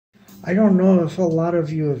I don't know if a lot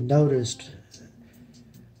of you have noticed,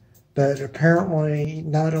 but apparently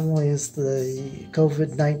not only is the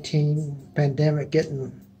COVID-19 pandemic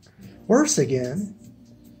getting worse again,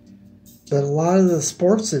 but a lot of the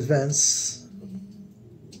sports events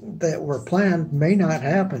that were planned may not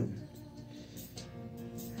happen.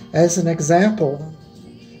 As an example,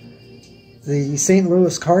 the St.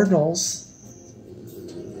 Louis Cardinals,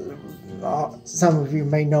 some of you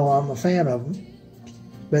may know I'm a fan of them,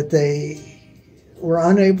 but they were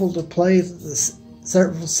unable to play the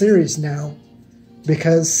several series now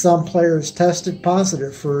because some players tested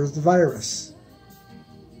positive for the virus.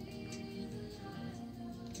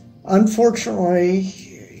 Unfortunately,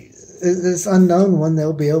 it's unknown when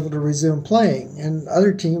they'll be able to resume playing, and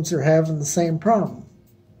other teams are having the same problem.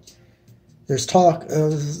 There's talk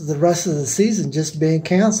of the rest of the season just being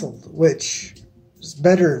canceled, which is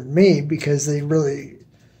better than me because they really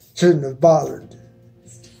shouldn't have bothered.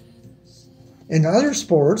 In other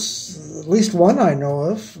sports, at least one I know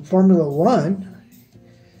of, Formula One,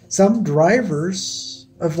 some drivers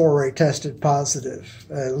have already tested positive.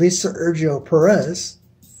 At least Sergio Perez,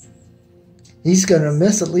 he's going to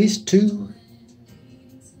miss at least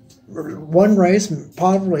one race,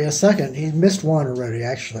 probably a second. He missed one already,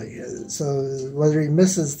 actually. So whether he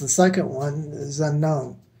misses the second one is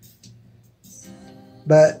unknown.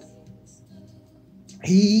 But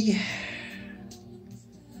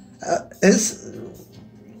his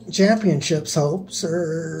championships hopes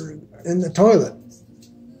are in the toilet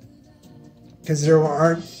because there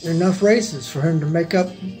aren't enough races for him to make up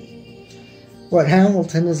what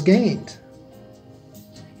Hamilton has gained.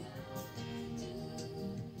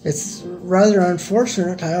 It's rather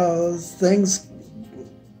unfortunate how things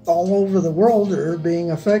all over the world are being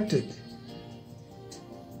affected.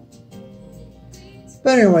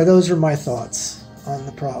 But anyway, those are my thoughts on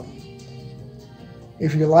the problem.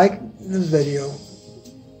 If you like the video,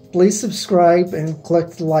 please subscribe and click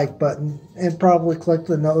the like button, and probably click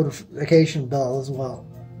the notification bell as well.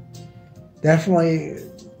 Definitely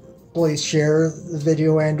please share the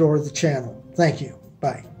video and or the channel. Thank you.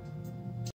 Bye.